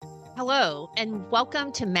Hello, and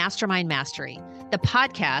welcome to Mastermind Mastery, the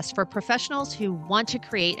podcast for professionals who want to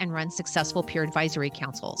create and run successful peer advisory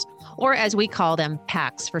councils, or as we call them,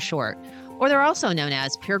 PACs for short, or they're also known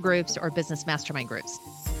as peer groups or business mastermind groups.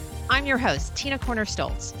 I'm your host, Tina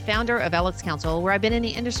Corner-Stoltz, founder of LX Council, where I've been in the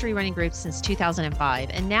industry running groups since 2005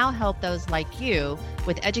 and now help those like you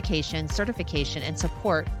with education, certification, and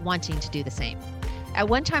support wanting to do the same. At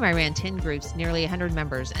one time, I ran 10 groups, nearly 100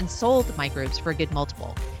 members, and sold my groups for a good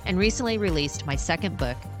multiple, and recently released my second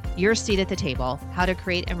book, Your Seat at the Table, How to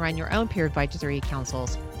Create and Run Your Own Peer Advisory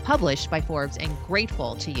Councils, published by Forbes, and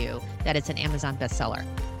grateful to you that it's an Amazon bestseller.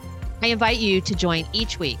 I invite you to join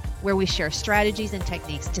each week where we share strategies and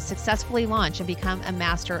techniques to successfully launch and become a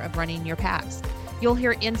master of running your PACs. You'll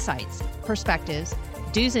hear insights, perspectives,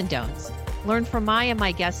 do's and don'ts, learn from my and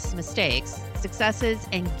my guests' mistakes, successes,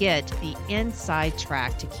 and get the inside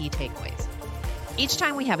track to key takeaways. Each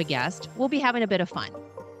time we have a guest, we'll be having a bit of fun.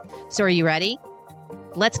 So are you ready?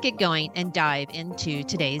 Let's get going and dive into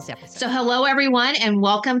today's episode. So hello, everyone, and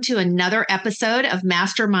welcome to another episode of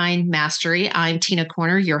Mastermind Mastery. I'm Tina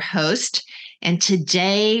Corner, your host. And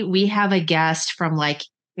today we have a guest from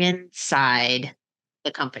inside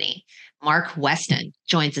the company. Mark Weston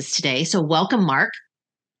joins us today. So welcome, Mark.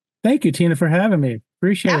 Thank you, Tina, for having me.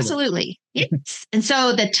 Appreciate it. Absolutely. Yes. And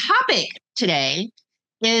so the topic today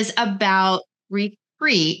is about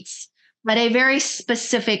retreats, but a very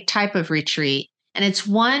specific type of retreat. And it's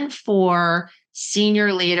one for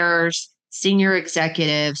senior leaders, senior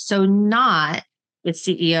executives. So not the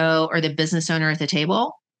CEO or the business owner at the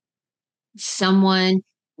table, someone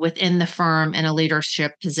within the firm in a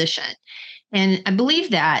leadership position. And I believe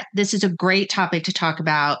that this is a great topic to talk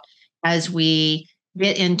about as we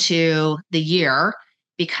get into the year,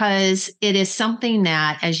 because it is something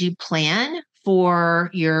that as you plan for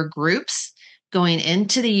your groups going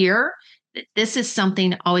into the year, this is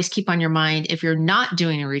something to always keep on your mind. If you're not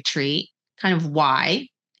doing a retreat, kind of why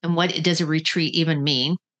and what does a retreat even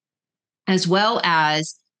mean, as well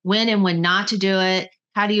as when and when not to do it.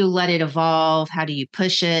 How do you let it evolve? How do you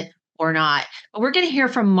push it or not? But we're going to hear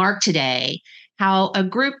from Mark today how a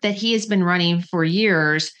group that he has been running for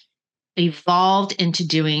years evolved into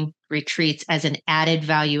doing retreats as an added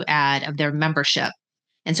value add of their membership.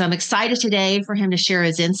 And so I'm excited today for him to share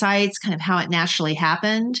his insights, kind of how it naturally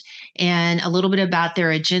happened, and a little bit about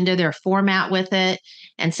their agenda, their format with it,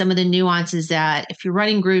 and some of the nuances that if you're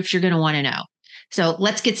running groups, you're going to want to know. So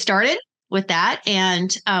let's get started with that.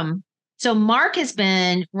 And so Mark has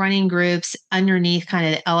been running groups underneath kind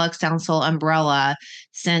of the LX Council umbrella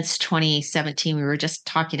since 2017. We were just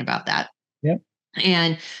talking about that. Yep.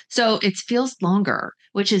 And so it feels longer,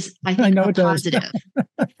 which is, I think, it positive.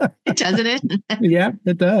 Doesn't it? Yeah,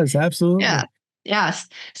 it does. Absolutely. Yeah. Yes.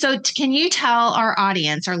 So can you tell our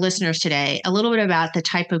audience, our listeners today, a little bit about the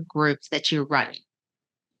type of groups that you're running?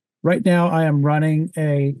 Right now, I am running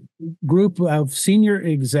a group of senior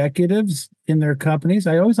executives in their companies.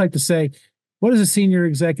 I always like to say, what is a senior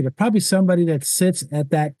executive? Probably somebody that sits at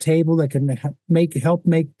that table that can help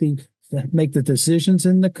make the decisions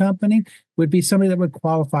in the company. Would be somebody that would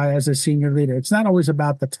qualify as a senior leader. It's not always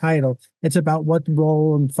about the title. It's about what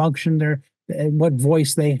role and function they're and what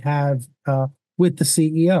voice they have with the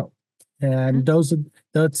CEO. And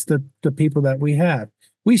that's the people that we have.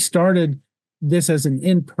 We started this as an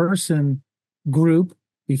in-person group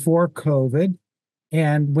before COVID.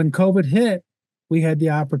 And when COVID hit, we had the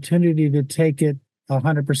opportunity to take it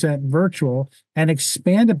 100% virtual and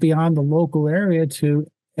expand it beyond the local area to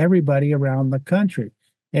everybody around the country.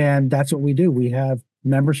 And that's what we do. We have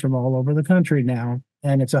members from all over the country now,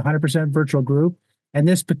 and it's a 100% virtual group. And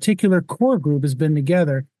this particular core group has been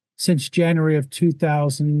together since January of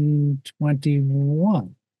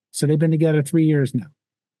 2021. So they've been together 3 years now.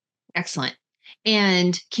 Excellent.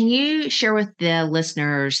 And can you share with the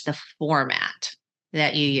listeners the format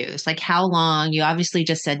that you use? Like how long? You obviously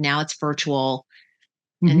just said now it's virtual.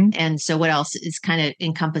 And so what else is kind of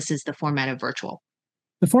encompasses the format of virtual?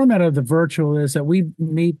 The format of the virtual is that we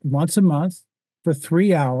meet once a month for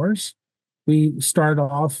 3 hours. We start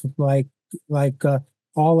off like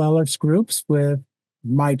all LX groups with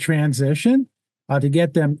my transition to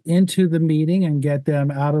get them into the meeting and get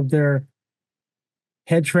them out of their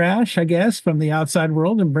head trash, I guess, from the outside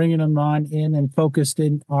world and bringing them on in and focused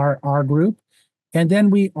in our group. And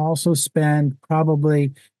then we also spend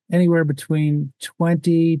probably anywhere between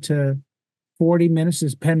 20 to 40 minutes,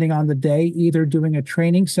 depending on the day, either doing a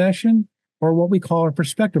training session or what we call a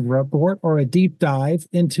perspective report or a deep dive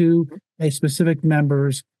into a specific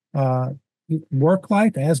member's work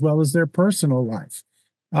life as well as their personal life.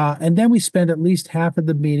 And then we spend at least half of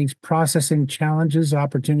the meetings processing challenges,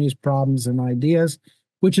 opportunities, problems, and ideas.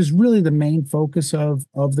 which is really the main focus of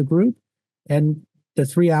the group. And the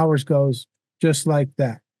 3 hours goes just like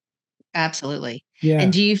that. Absolutely. Yeah.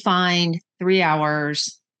 And do you find 3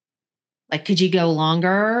 hours, like, could you go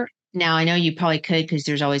longer? Now, I know you probably could because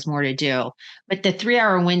there's always more to do, but the 3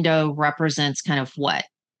 hour window represents kind of what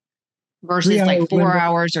three versus like hour window. 4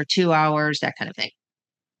 hours or 2 hours, that kind of thing.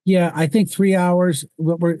 Yeah, I think 3 hours.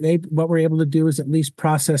 What we're able to do is at least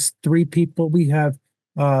process three people. We have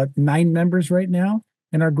 9 members right now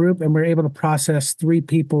in our group, and we're able to process three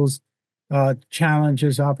people's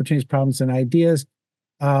challenges, opportunities, problems, and ideas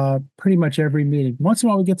pretty much every meeting. Once in a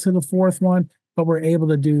while, we get to the fourth one, but we're able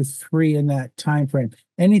to do three in that time frame.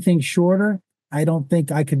 Anything shorter, I don't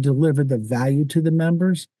think I could deliver the value to the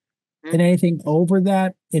members. Mhm. And anything over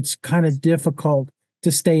that, it's kind of difficult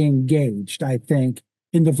to stay engaged, I think,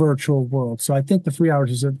 in the virtual world. So I think the 3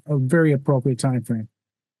 hours is a very appropriate time frame.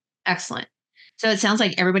 Excellent. So it sounds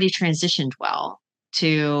like everybody transitioned well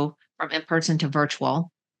to from in person to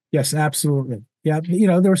virtual. Yes, absolutely. Yeah,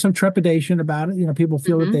 there was some trepidation about it. People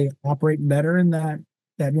feel that Mhm. they operate better in that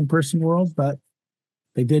in-person world, but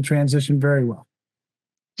they did transition very well.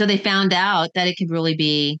 So they found out that it could really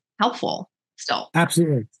be helpful still.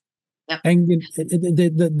 Absolutely. Yep. And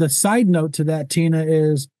the side note to that, Tina,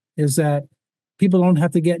 is that people don't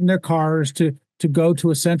have to get in their cars to go to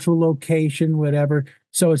a central location, whatever.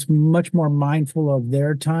 So it's much more mindful of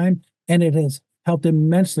their time, and it has helped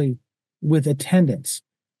immensely with attendance.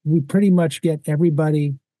 We pretty much get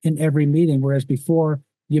everybody in every meeting, whereas before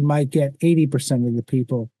you might get 80% of the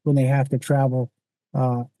people when they have to travel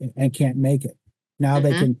and can't make it. Now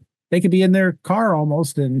Mhm. they can be in their car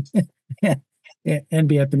almost and and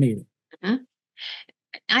be at the meeting. Mhm.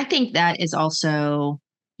 I think that is also,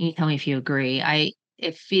 you tell me if you agree.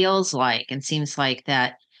 It feels like and seems like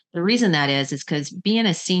that the reason that is because being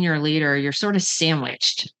a senior leader, you're sort of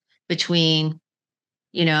sandwiched between,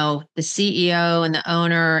 the CEO and the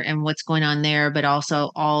owner and what's going on there, but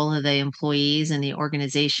also all of the employees in the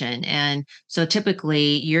organization. And so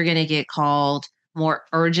typically you're going to get called more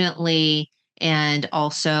urgently and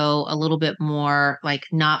also a little bit more like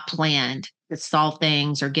not planned to solve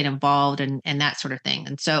things or get involved and that sort of thing.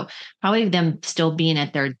 And so probably them still being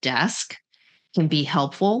at their desk can be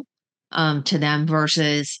helpful to them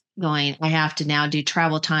versus going, I have to now do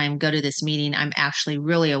travel time, go to this meeting. I'm actually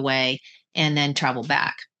really away and then travel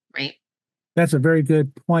back. Right. That's a very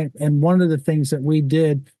good point. And one of the things that we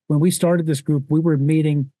did when we started this group, we were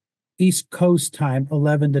meeting East Coast time,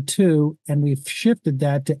 11 to 2, and we've shifted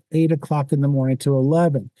that to 8 o'clock in the morning to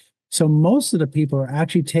 11. So most of the people are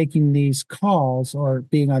actually taking these calls or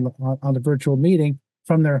being on the virtual meeting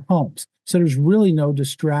from their homes. So there's really no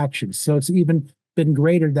distractions. So it's even been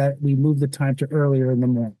greater that we moved the time to earlier in the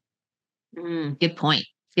morning. Good point.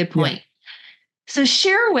 Good Yeah. point. So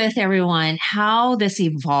share with everyone how this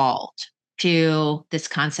evolved to this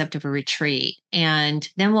concept of a retreat. And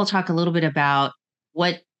then we'll talk a little bit about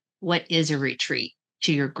what what is a retreat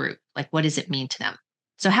to your group? Like what does it mean to them?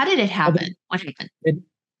 So how did it happen? What happened? It,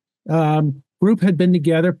 Group had been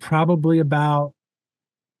together probably about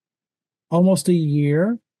almost a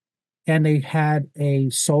year, and they had a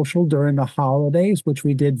social during the holidays, which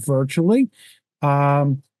we did virtually.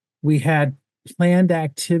 We had planned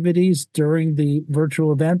activities during the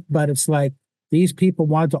virtual event, but it's like these people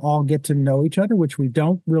wanted to all get to know each other, which we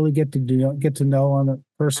don't really get to know on a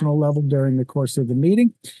personal level during the course of the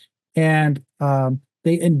meeting. And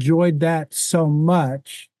they enjoyed that so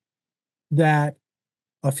much that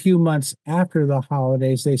a few months after the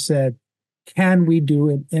holidays, they said, can we do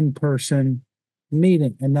an in-person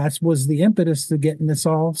meeting? And that was the impetus to getting this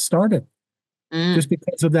all started, Mm, just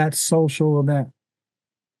because of that social event.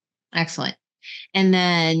 excellent. And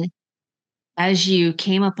then as you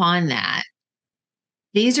came upon that,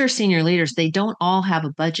 these are senior leaders. They don't all have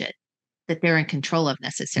a budget that they're in control of No,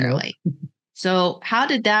 necessarily. So, how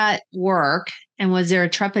did that work? And was there a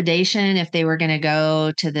trepidation if they were going to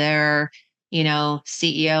go to their,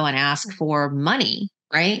 CEO and ask for money,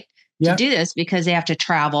 right? To yeah, do this because they have to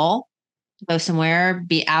travel, go somewhere,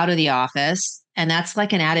 be out of the office. And that's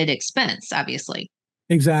like an added expense, obviously.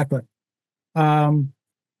 exactly. Um,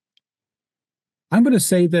 I'm going to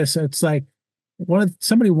say this. It's like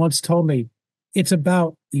somebody once told me, it's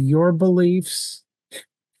about your beliefs,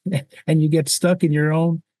 and you get stuck in your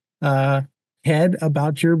own uh, head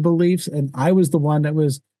about your beliefs. And I was the one that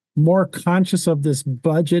was more conscious of this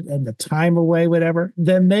budget and the time away, whatever,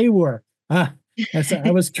 than they were. And so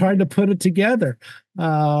I was trying to put it together.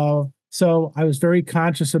 So I was very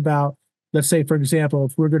conscious about, let's say, for example,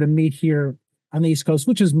 if we're going to meet here on the East Coast,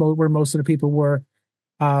 which is where most of the people were,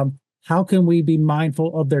 how can we be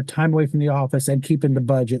mindful of their time away from the office and keeping the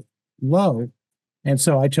budget low? And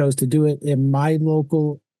so I chose to do it in my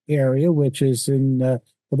local area, which is in the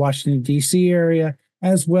Washington, D.C. area,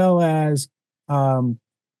 as well as um,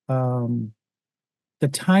 um, the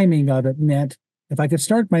timing of it meant if I could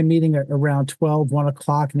start my meeting at around 12, 1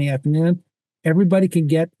 o'clock in the afternoon, everybody can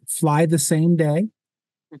fly the same day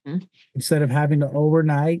Mhm. instead of having to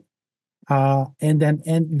overnight, and then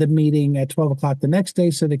end the meeting at 12 o'clock the next day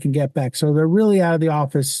so they can get back. So they're really out of the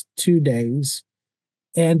office 2 days.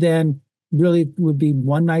 And then really would be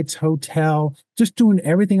one night's hotel, just doing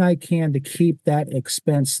everything I can to keep that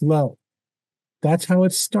expense low. That's how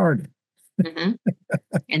it started. Mhm.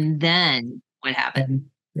 And then what happened?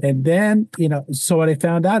 And then, so what I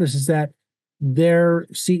found out is that their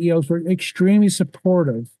CEOs were extremely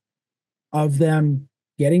supportive of them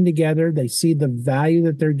getting together. They see the value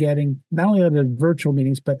that they're getting, not only out of the virtual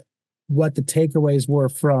meetings, but what the takeaways were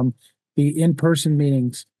from the in-person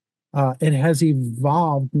meetings. It has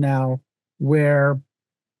evolved now where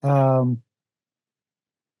I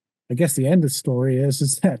guess the end of the story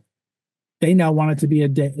is that they now want it to be a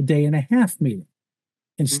day and a half meeting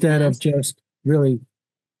instead Mhm. of just really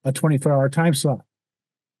a 24-hour time slot.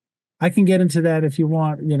 I can get into that if you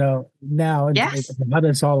want, now and Yes. how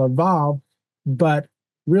this all evolved. But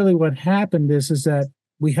really what happened is that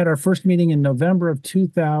we had our first meeting in November of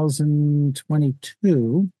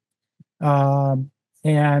 2022.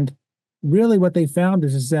 And really what they found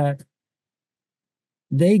is that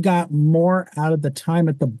they got more out of the time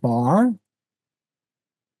at the bar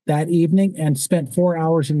that evening and spent 4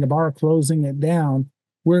 hours in the bar closing it down.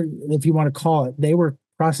 Where, if you want to call it, they were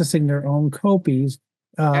processing their own copies,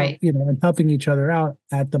 Right. and helping each other out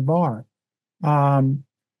at the bar. Um,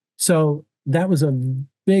 so that was a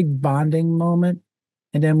big bonding moment.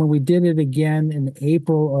 And then when we did it again in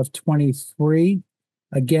April of 23,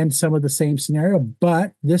 again, some of the same scenario,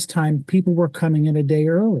 but this time people were coming in a day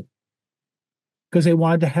early because they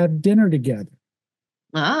wanted to have dinner together.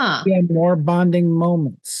 Ah. We had more bonding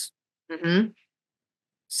moments. Mhm.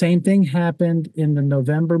 Same thing happened in the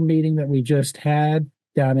November meeting that we just had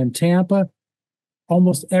down in Tampa.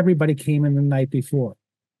 Almost everybody came in the night before.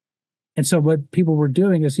 And so what people were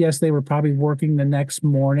doing is, yes, they were probably working the next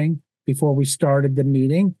morning before we started the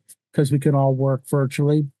meeting because we can all work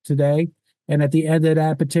virtually today. And at the end of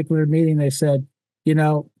that particular meeting, they said, you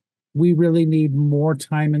know, we really need more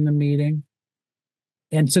time in the meeting.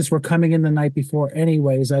 And since we're coming in the night before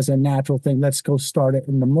anyways, as a natural thing, let's go start it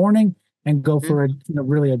in the morning and go Mhm. for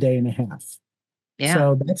really a day and a half. Yeah.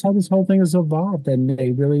 So that's how this whole thing has evolved. And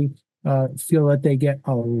they really feel that they get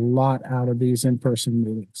a lot out of these in-person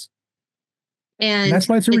meetings. And And that's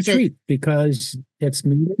why it's a it's a retreat, because it's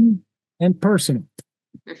meeting and personal.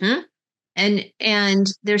 mhm. And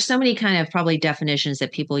there's so many kind of probably definitions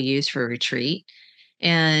that people use for retreat.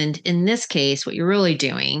 And in this case, what you're really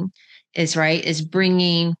doing is right is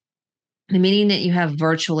bringing the meeting that you have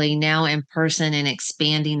virtually now in person and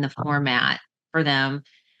expanding the format for them,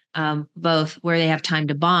 both where they have time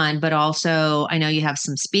to bond, but also I know you have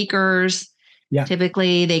some speakers. Yeah.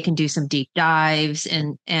 Typically, they can do some deep dives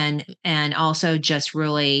and also just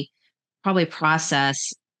really probably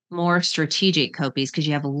process more strategic copies because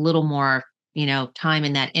you have a little more time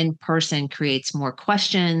in that in person creates more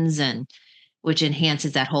questions and which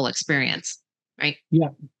enhances that whole experience, right? Yeah.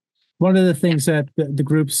 One of the Yeah. things that the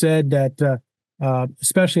group said that,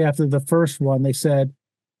 especially after the first one, they said,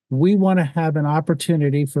 we want to have an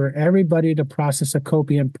opportunity for everybody to process a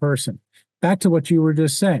copy in person. Back to what you were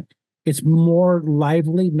just saying. It's more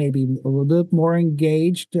lively, maybe a little bit more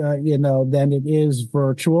engaged, than it is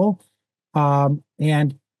virtual.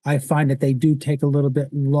 And I find that they do take a little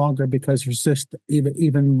bit longer because there's just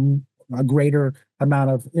even a greater amount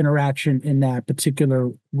of interaction in that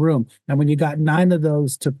particular room. And when you got 9 of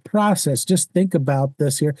those to process, just think about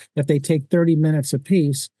this here. If they take 30 minutes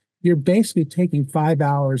apiece, you're basically taking 5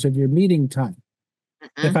 hours of your meeting time.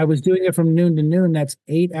 If Mhm. I was doing it from noon to noon, that's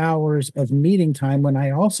 8 hours of meeting time when I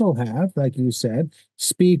also have, like you said,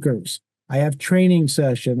 speakers. I have training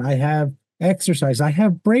session. I have exercise. I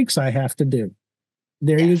have breaks I have to do.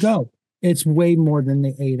 There you Yes. go. It's way more than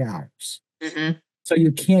the 8 hours. Hmm. So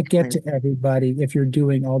you can't get to everybody if you're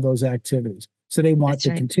doing all those activities. So they want That's to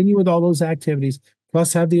right. continue with all those activities,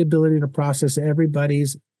 plus have the ability to process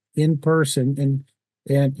everybody's in person,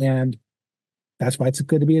 and that's why it's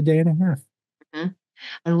going to be a day and a half. Mhm.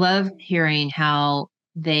 I love hearing how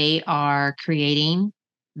they are creating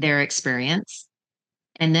their experience.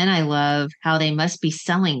 And then I love how they must be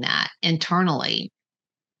selling that internally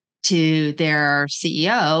to their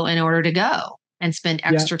CEO in order to go and spend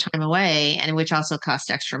Yeah, extra time away, and which also costs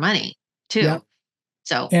extra money yeah. too.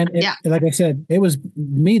 So, And yeah. like I said, it was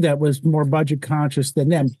me that was more budget conscious than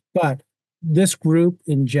them. But this group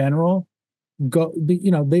in general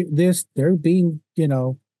they're being,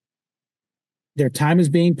 their time is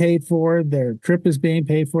being paid for, their trip is being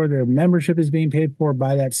paid for, their membership is being paid for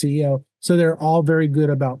by that CEO. So they're all very good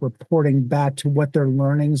about reporting back to what their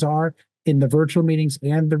learnings are in the virtual meetings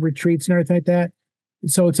and the retreats and everything like that.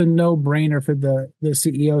 So it's a no-brainer for the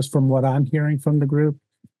CEOs, from what I'm hearing from the group,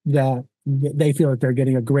 that they feel that they're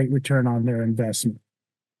getting a great return on their investment.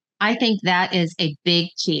 I think that is a big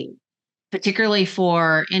key, particularly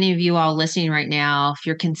for any of you all listening right now. If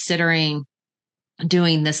you're considering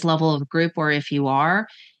doing this level of group, or if you are,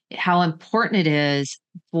 how important it is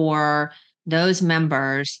for those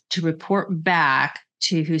members to report back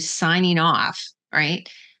to who's signing off, right?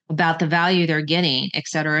 About the value they're getting, et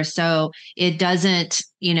cetera. So it doesn't,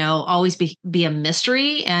 always be a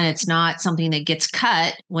mystery, and it's not something that gets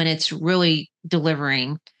cut when it's really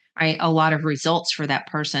delivering, right, a lot of results for that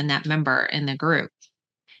person, that member in the group.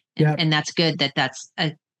 Yeah. And that's good that's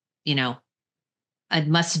you know, a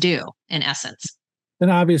must do in essence.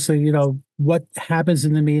 And obviously, what happens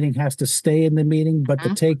in the meeting has to stay in the meeting, but the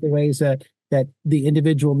takeaways that the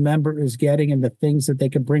individual member is getting and the things that they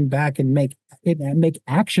can bring back and make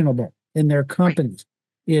actionable in their companies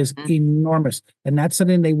is enormous. And that's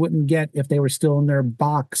something they wouldn't get if they were still in their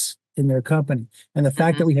box in their company. And the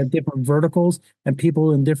fact that we have different verticals and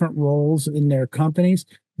people in different roles in their companies,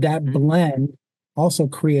 that blend also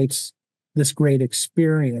creates this great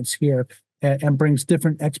experience here and brings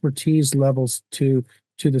different expertise levels to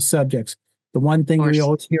the subjects. The one thing we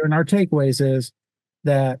always hear in our takeaways is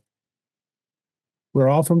that we're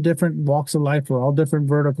all from different walks of life. We're all different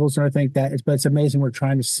verticals. And I think but it's amazing we're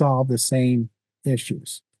trying to solve the same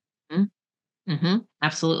issues.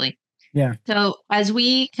 Absolutely. Yeah. So as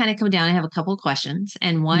we kind of come down, I have a couple of questions.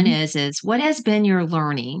 And one is what has been your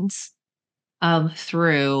learnings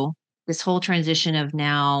through this whole transition of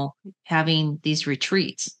now having these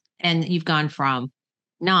retreats? And you've gone from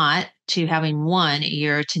not to having one a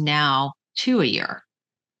year to now 2 a year.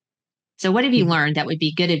 So what have you learned that would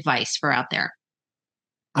be good advice for out there?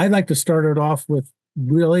 I'd like to start it off with,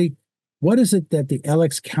 really, what is it that the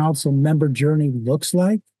LX Council member journey looks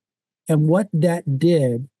like? And what that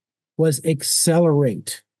did was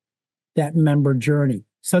accelerate that member journey.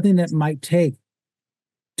 Something that might take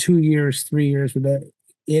 2 years, 3 years,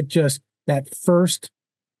 that first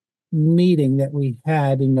meeting that we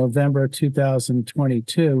had in November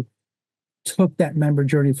 2022 took that member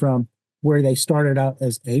journey from where they started out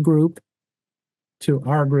as a group to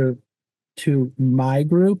our group to my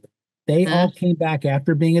group. They all came back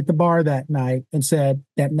after being at the bar that night and said,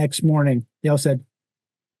 that next morning, they all said,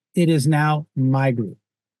 it is now my group.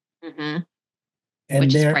 And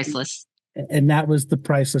which is priceless. And that was the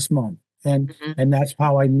priceless moment. And that's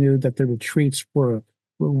how I knew that the retreats were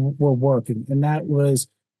working. And that was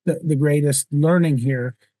the greatest learning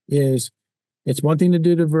here. Is it's one thing to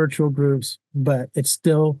do the virtual groups, but it's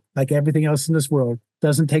still, like everything else in this world,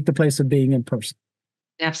 doesn't take the place of being in person.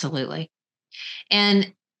 Absolutely.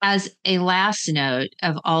 And as a last note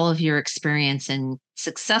of all of your experience in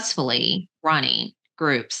successfully running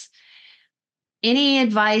groups, any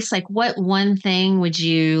advice, like what one thing would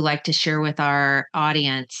you like to share with our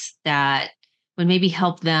audience that would maybe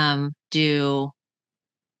help them do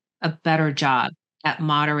a better job at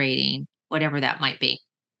moderating whatever that might be?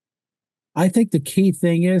 I think the key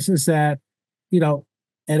thing is that,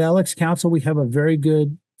 at LX Council, we have a very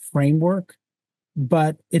good framework,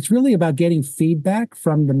 but it's really about getting feedback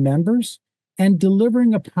from the members and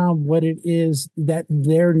delivering upon what it is that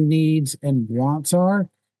their needs and wants are,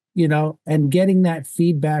 and getting that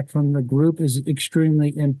feedback from the group is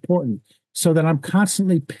extremely important, so that I'm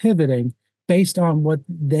constantly pivoting based on what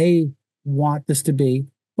they want this to be,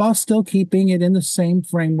 while still keeping it in the same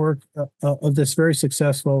framework of this very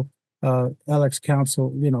successful LX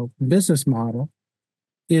Council, business model,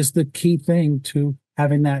 is the key thing to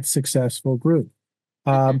having that successful group.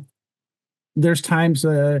 There's times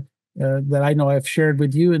that I know I've shared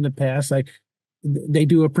with you in the past, like they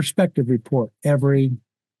do a perspective report every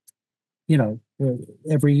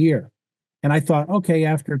year. And I thought, okay,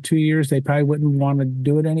 after 2 years, they probably wouldn't want to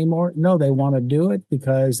do it anymore. No, they want to do it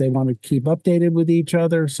because they want to keep updated with each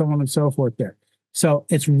other, so on and so forth there. So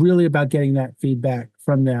it's really about getting that feedback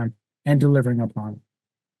from them and delivering upon it.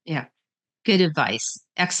 Yeah. Good advice.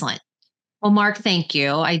 Excellent. Well, Mark, thank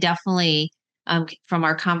you. I definitely, from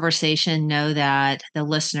our conversation, know that the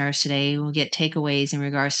listeners today will get takeaways in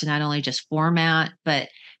regards to not only just format, but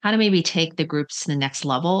how to maybe take the groups to the next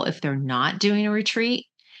level if they're not doing a retreat.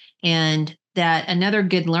 And that another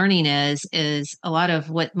good learning is a lot of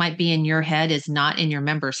what might be in your head is not in your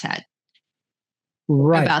member's head.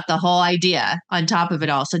 Right. about the whole idea on top of it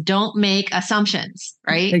all. So don't make assumptions,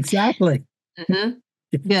 right? Exactly. Mm-hmm.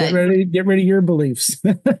 Get rid of your beliefs.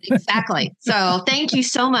 Exactly. So thank you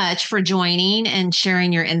so much for joining and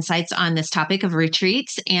sharing your insights on this topic of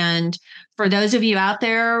retreats. And for those of you out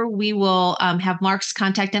there, we will have Mark's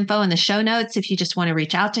contact info in the show notes if you just want to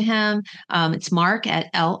reach out to him. It's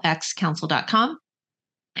mark@lxcouncil.com.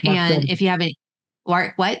 And if you have any,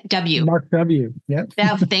 Mark, what? W. Mark W. Yep.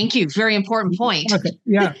 Thank you. Very important point. Okay.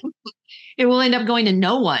 Yeah. It will end up going to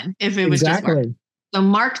no one if it was just Mark. So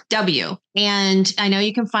Mark W. And I know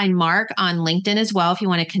you can find Mark on LinkedIn as well if you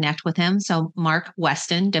want to connect with him. So Mark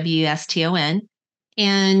Weston, Weston.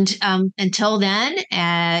 And until then,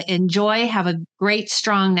 enjoy. Have a great,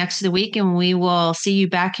 strong next of the week. And we will see you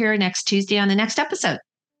back here next Tuesday on the next episode.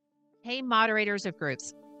 Hey, moderators of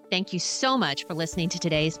groups. Thank you so much for listening to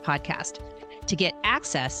today's podcast. To get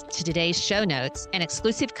access to today's show notes and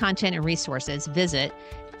exclusive content and resources, visit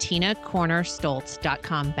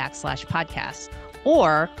tinacornerstoltz.com/podcast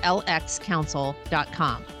or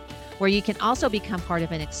lxcouncil.com, where you can also become part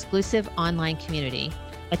of an exclusive online community,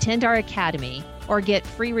 attend our academy, or get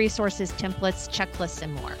free resources, templates, checklists,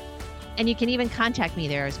 and more. And you can even contact me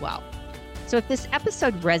there as well. So if this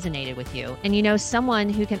episode resonated with you and you know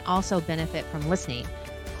someone who can also benefit from listening,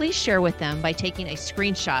 please share with them by taking a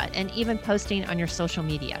screenshot and even posting on your social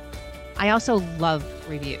media. I also love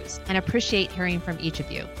reviews and appreciate hearing from each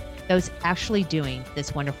of you, those actually doing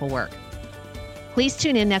this wonderful work. Please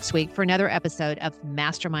tune in next week for another episode of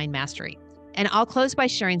Mastermind Mastery. And I'll close by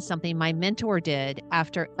sharing something my mentor did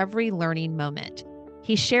after every learning moment.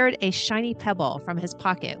 He shared a shiny pebble from his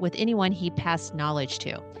pocket with anyone he passed knowledge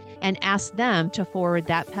to and asked them to forward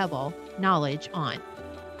that pebble knowledge on.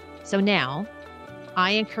 So now,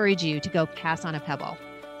 I encourage you to go pass on a pebble,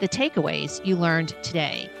 the takeaways you learned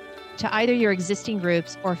today, to either your existing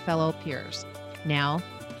groups or fellow peers. Now,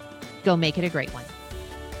 go make it a great one.